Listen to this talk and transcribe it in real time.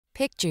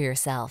Picture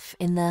yourself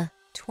in the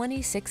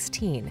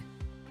 2016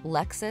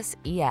 Lexus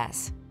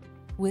ES.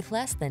 With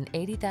less than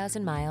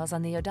 80,000 miles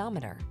on the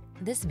odometer,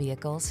 this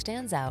vehicle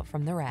stands out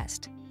from the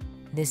rest.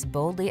 This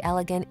boldly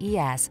elegant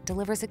ES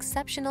delivers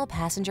exceptional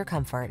passenger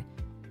comfort.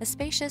 A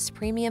spacious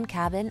premium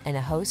cabin and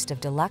a host of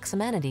deluxe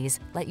amenities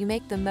let you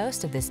make the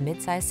most of this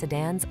midsize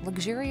sedan's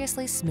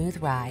luxuriously smooth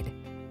ride.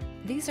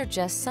 These are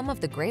just some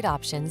of the great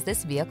options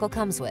this vehicle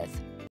comes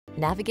with: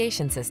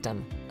 navigation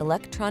system,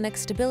 electronic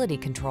stability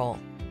control,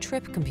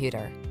 trip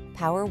computer,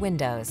 power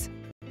windows,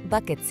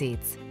 bucket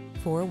seats,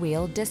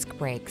 four-wheel disc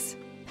brakes,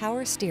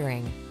 power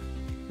steering.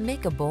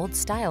 Make a bold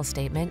style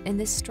statement in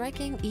this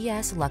striking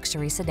ES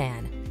luxury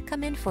sedan.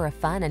 Come in for a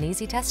fun and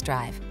easy test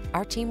drive.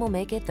 Our team will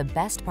make it the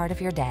best part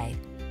of your day.